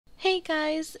Hey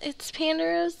guys, it's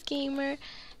Pandaros Gamer,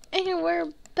 and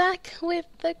we're back with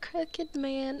the Crooked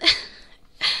Man.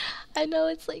 I know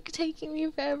it's like taking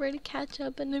me forever to catch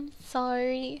up, and I'm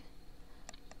sorry.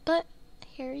 But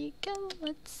here you go.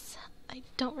 I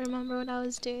don't remember what I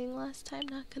was doing last time,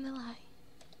 not gonna lie.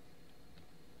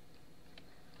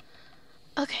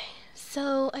 Okay,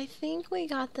 so I think we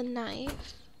got the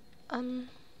knife. Why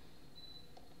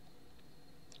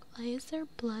is there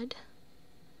blood?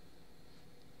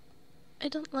 I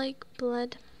don't like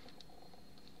blood.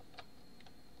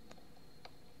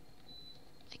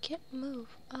 I can't move.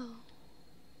 Oh.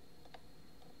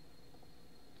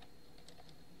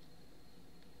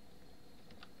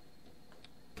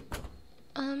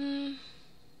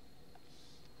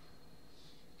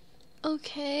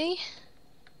 Okay.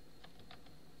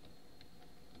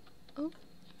 Oh.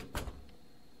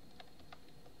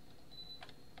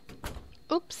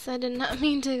 Oops, I did not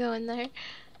mean to go in there.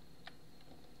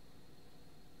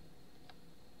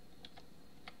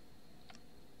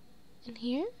 In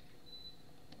here?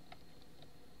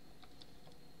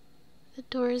 The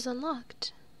door is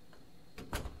unlocked.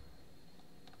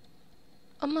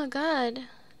 Oh my god.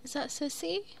 Is that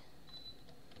Sissy?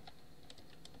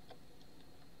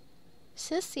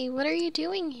 Sissy, what are you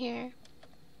doing here?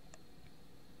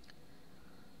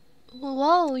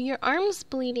 Whoa, your arm's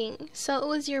bleeding. So it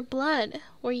was your blood.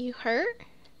 Were you hurt?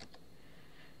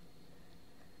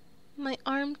 My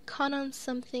arm caught on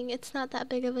something. It's not that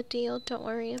big of a deal. Don't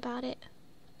worry about it.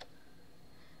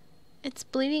 It's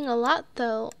bleeding a lot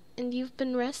though. And you've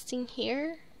been resting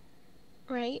here,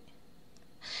 right?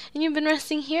 And you've been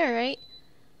resting here, right?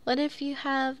 What if you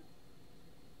have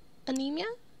anemia?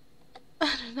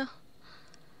 I don't know.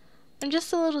 I'm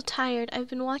just a little tired. I've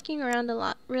been walking around a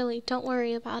lot. Really, don't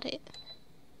worry about it.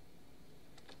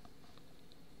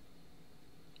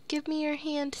 Give me your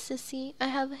hand, Sissy. I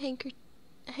have a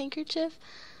handkerchief,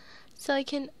 so I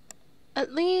can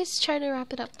at least try to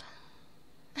wrap it up.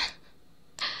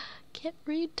 Can't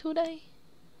read today.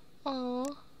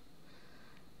 Aww.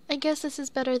 I guess this is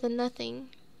better than nothing.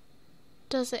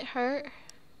 Does it hurt?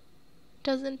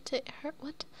 Doesn't it hurt?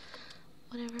 What?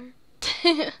 Whatever.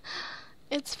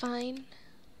 It's fine.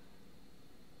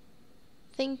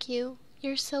 Thank you.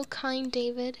 You're so kind,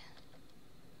 David.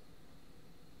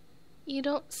 You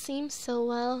don't seem so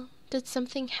well. Did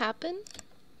something happen?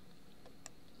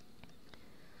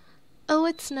 Oh,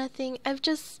 it's nothing. I've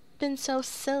just been so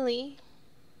silly.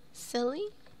 Silly?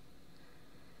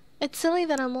 It's silly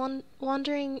that I'm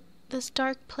wandering this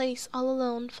dark place all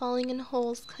alone, falling in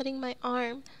holes, cutting my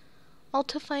arm, all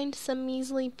to find some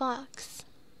measly box.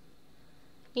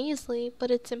 Measly, but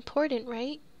it's important,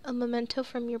 right? A memento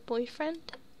from your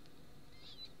boyfriend?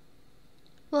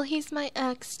 Well, he's my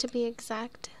ex, to be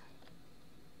exact.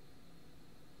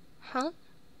 Huh?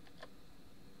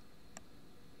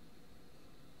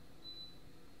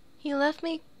 He left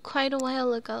me quite a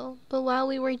while ago, but while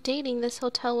we were dating, this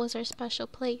hotel was our special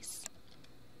place.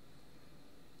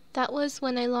 That was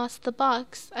when I lost the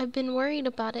box. I've been worried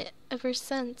about it ever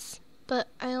since, but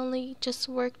I only just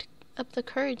worked up the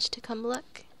courage to come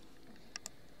look.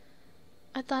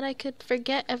 I thought I could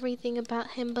forget everything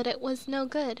about him, but it was no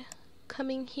good.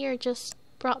 Coming here just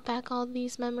brought back all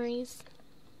these memories.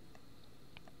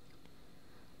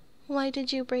 Why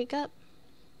did you break up?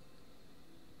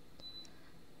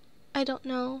 I don't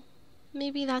know.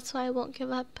 Maybe that's why I won't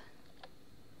give up.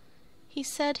 He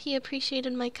said he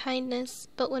appreciated my kindness,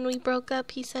 but when we broke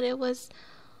up, he said it was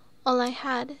all I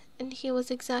had, and he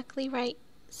was exactly right,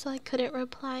 so I couldn't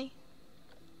reply.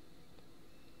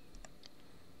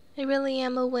 I really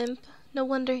am a wimp. No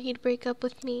wonder he'd break up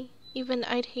with me. Even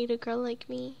I'd hate a girl like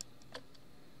me.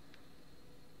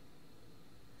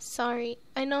 Sorry,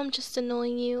 I know I'm just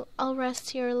annoying you. I'll rest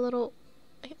here a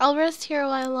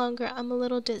while longer. I'm a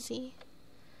little dizzy.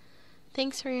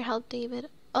 Thanks for your help, David.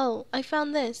 Oh, I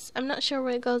found this. I'm not sure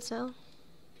where it goes though.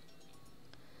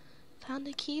 Found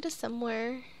a key to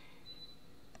somewhere.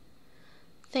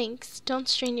 Thanks. Don't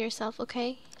strain yourself,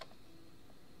 okay?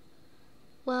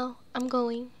 Well, I'm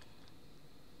going.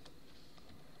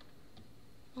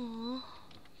 Aw,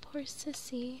 poor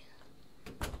Sissy.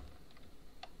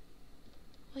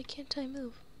 Why can't I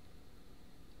move?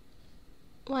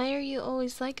 Why are you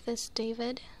always like this,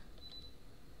 David?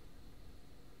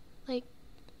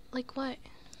 Like what?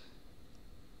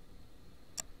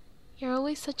 You're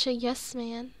always such a yes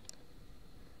man.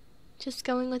 Just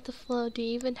going with the flow. Do you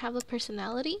even have a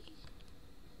personality?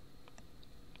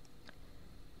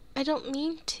 I don't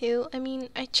mean to. I mean,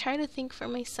 I try to think for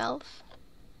myself.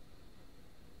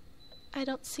 I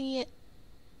don't see it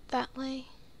that way.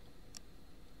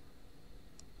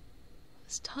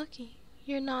 Who's talking?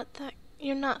 You're not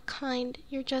You're not kind.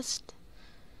 You're just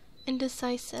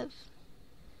indecisive.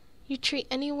 You treat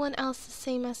anyone else the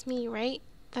same as me, right?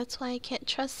 That's why I can't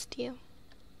trust you.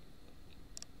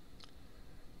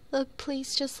 Look,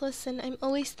 please just listen. I'm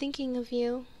always thinking of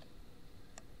you.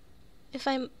 If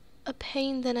I'm a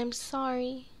pain, then I'm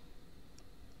sorry.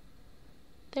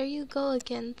 There you go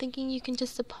again, thinking you can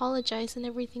just apologize and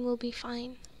everything will be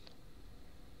fine.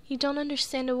 You don't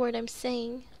understand a word I'm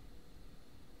saying.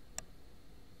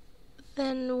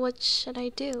 Then what should I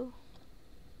do?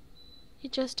 You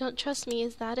just don't trust me,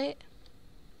 is that it?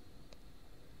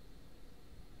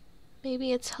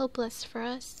 Maybe it's hopeless for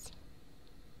us.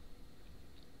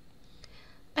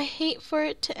 I hate for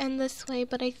it to end this way,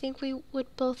 but I think we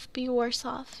would both be worse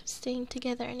off staying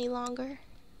together any longer.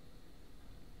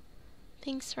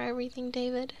 Thanks for everything,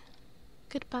 David.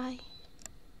 Goodbye.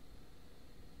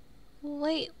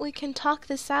 Wait, we can talk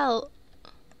this out.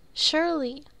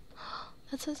 Shirley.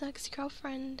 That's his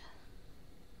ex-girlfriend.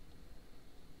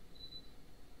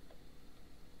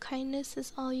 Kindness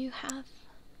is all you have.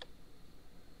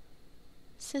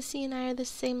 Sissy and I are the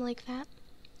same like that.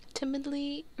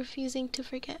 Timidly refusing to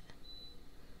forget.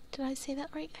 Did I say that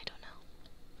right? I don't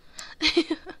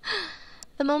know.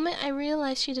 The moment I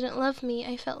realized she didn't love me,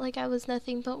 I felt like I was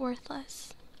nothing but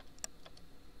worthless.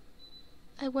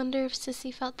 I wonder if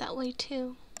Sissy felt that way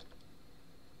too.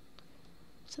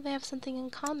 So they have something in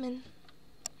common.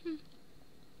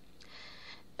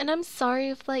 And I'm sorry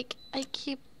if, like, I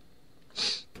keep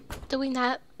doing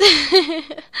that.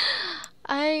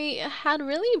 I had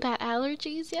really bad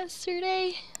allergies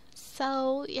yesterday.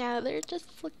 So, yeah, they're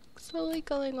just, like, slowly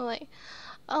going away.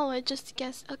 Oh, I just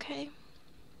guessed. Okay.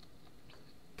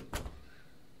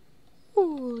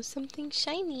 Ooh, something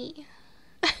shiny.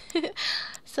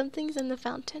 Something's in the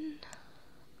fountain.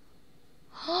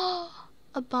 Oh,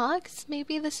 a box?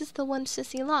 Maybe this is the one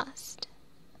Sissy lost.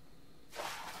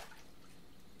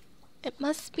 It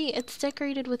must be. It's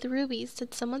decorated with rubies.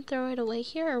 Did someone throw it away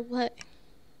here or what?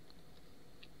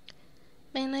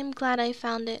 Man, I'm glad I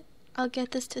found it. I'll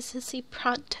get this to Sissy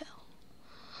pronto.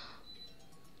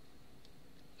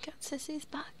 Got Sissy's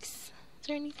box. Is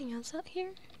there anything else out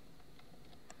here?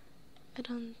 I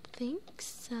don't think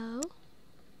so.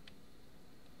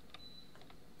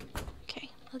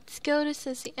 Okay, let's go to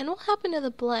Sissy. And what happened to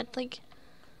the blood? Like,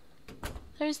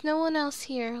 there's no one else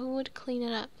here who would clean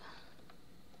it up.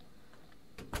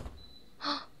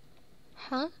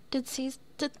 Huh? Did Sissy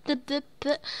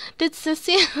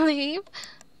leave?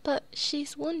 But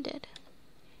she's wounded.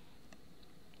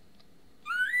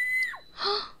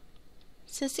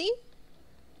 Sissy?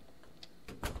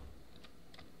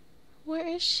 Where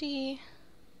is she?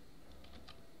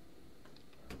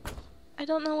 I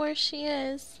don't know where she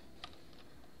is.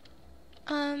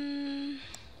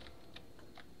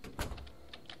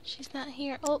 She's not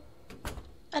here. Oh,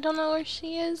 I don't know where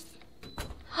she is.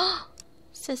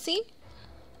 Sissy?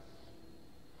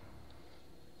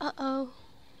 Uh-oh.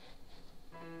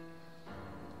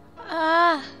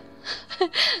 Ah!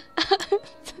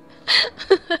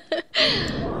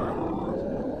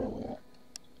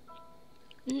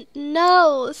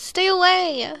 No! Stay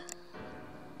away!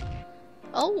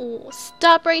 Oh,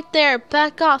 stop right there!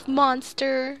 Back off,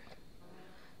 monster!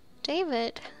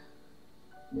 David.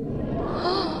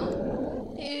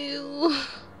 Ew.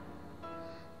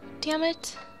 Damn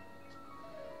it.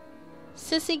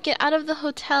 Sissy, get out of the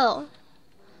hotel.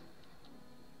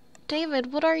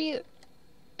 David, what are you...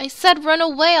 I said run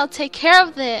away, I'll take care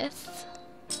of this.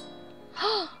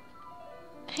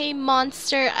 Hey,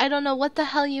 monster, I don't know what the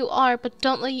hell you are, but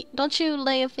don't you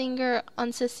lay a finger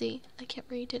on Sissy. I can't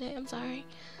read today, I'm sorry.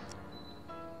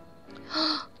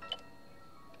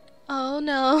 Oh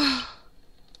no.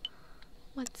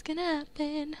 What's gonna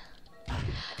happen?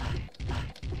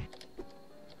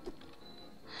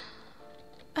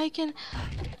 I can...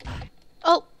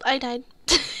 Oh, I died.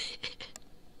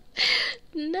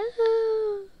 No.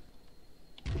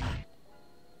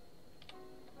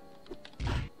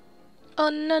 Oh,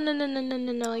 no, no, no, no, no,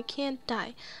 no, no, I can't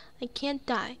die. I can't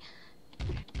die.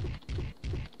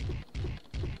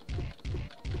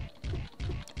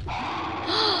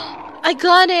 I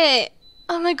got it!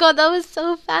 Oh my god, that was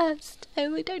so fast. I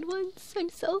only died once. I'm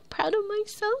so proud of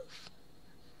myself.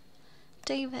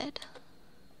 David.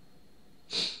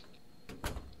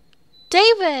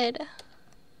 David!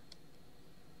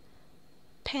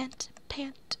 Pant,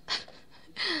 pant.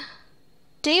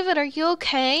 David, are you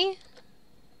okay?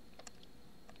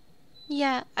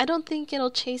 Yeah, I don't think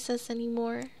it'll chase us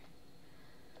anymore.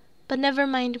 But never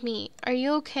mind me. Are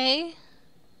you okay?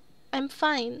 I'm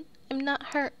fine. I'm not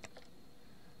hurt.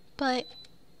 But...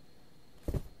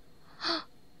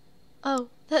 Oh,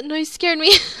 that noise scared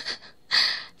me.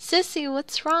 Sissy,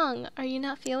 what's wrong? Are you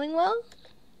not feeling well?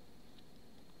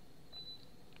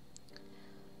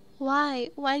 Why?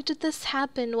 Why did this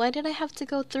happen? Why did I have to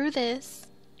go through this?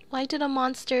 Why did a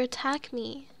monster attack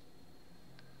me?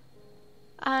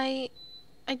 I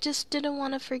just didn't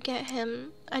want to forget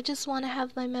him. I just want to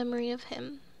have my memory of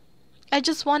him. I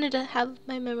just wanted to have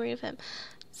my memory of him.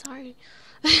 Sorry.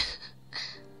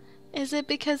 Is it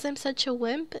because I'm such a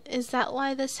wimp? Is that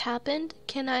why this happened?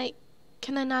 Can I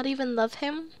not even love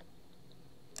him?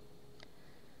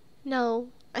 No,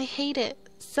 I hate it.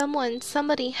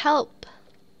 Somebody help.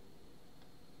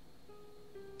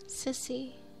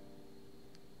 Sissy.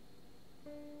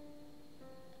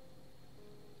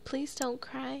 Please don't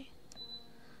cry.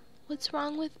 What's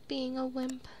wrong with being a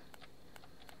wimp?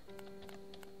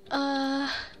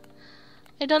 I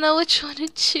don't know which one to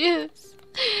choose.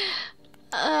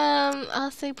 I'll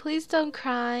say please don't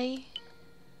cry.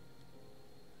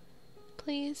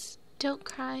 Please don't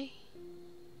cry.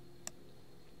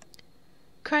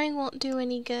 Crying won't do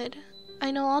any good.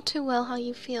 I know all too well how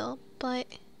you feel, but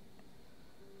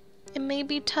it may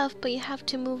be tough, but you have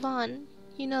to move on.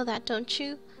 You know that, don't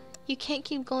you? You can't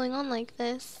keep going on like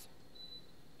this.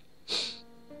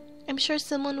 I'm sure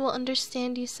someone will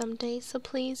understand you someday, so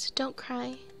please don't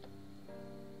cry.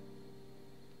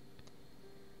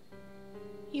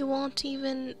 You won't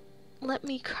even let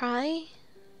me cry?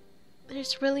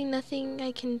 There's really nothing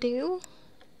I can do?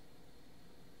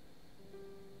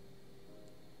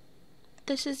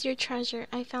 This is your treasure.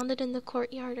 I found it in the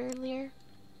courtyard earlier.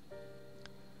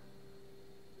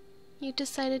 You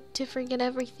decided to forget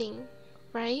everything,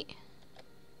 right?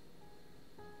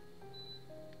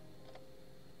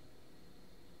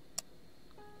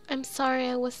 I'm sorry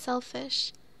I was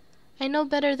selfish. I know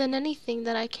better than anything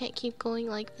that I can't keep going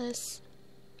like this.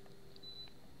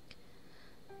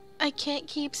 I can't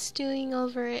keep stewing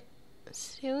over it.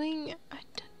 Stewing?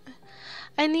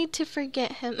 I need to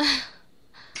forget him.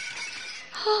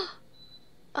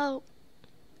 Oh,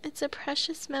 it's a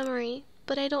precious memory,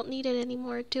 but I don't need it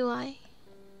anymore, do I?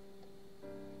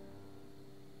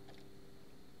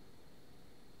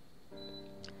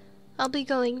 I'll be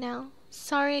going now.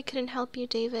 Sorry I couldn't help you,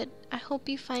 David. I hope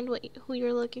you find who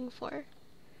you're looking for.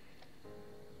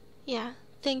 Yeah,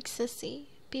 thanks, Sissy.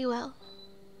 Be well.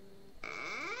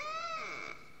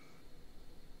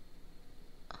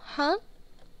 Huh?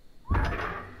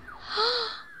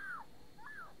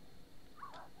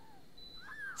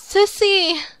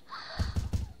 Sissy!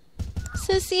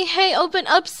 Sissy, hey, open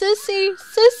up, Sissy!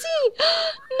 Sissy!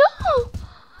 No!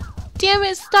 Damn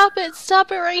it, stop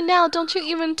it right now. Don't you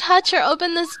even touch or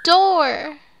open this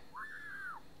door.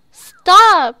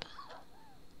 Stop!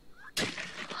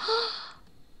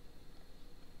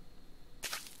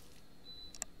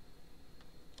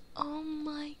 Oh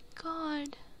my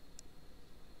god.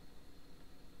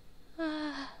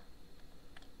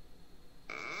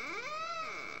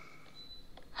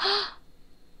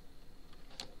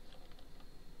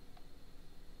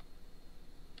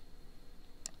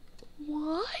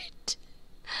 What?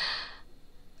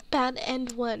 Bad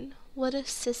end one. What a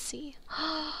sissy.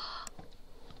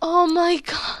 Oh my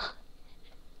god.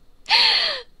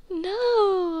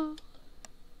 No.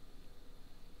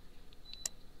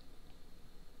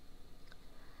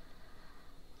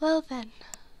 Well then.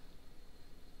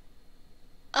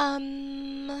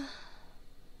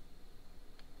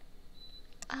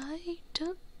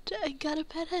 I got a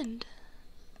bad end.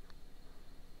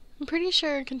 I'm pretty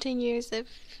sure it continues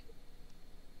if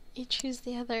you choose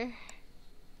the other.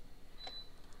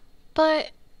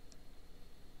 But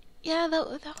yeah,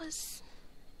 that was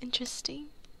interesting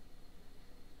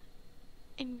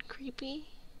and creepy.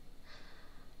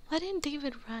 Why didn't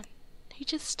David run? He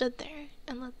just stood there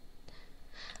and let...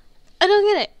 I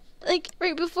don't get it. Like,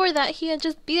 right before that, he had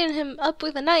just beaten him up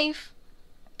with a knife,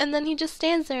 and then he just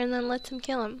stands there and then lets him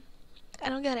kill him. I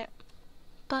don't get it.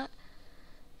 But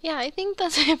yeah, I think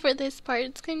that's it for this part.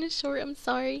 It's kind of short, I'm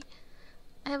sorry.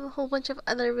 I have a whole bunch of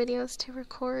other videos to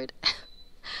record.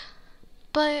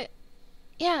 But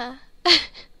yeah,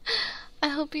 I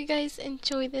hope you guys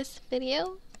enjoy this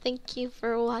video. Thank you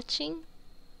for watching.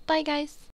 Bye guys.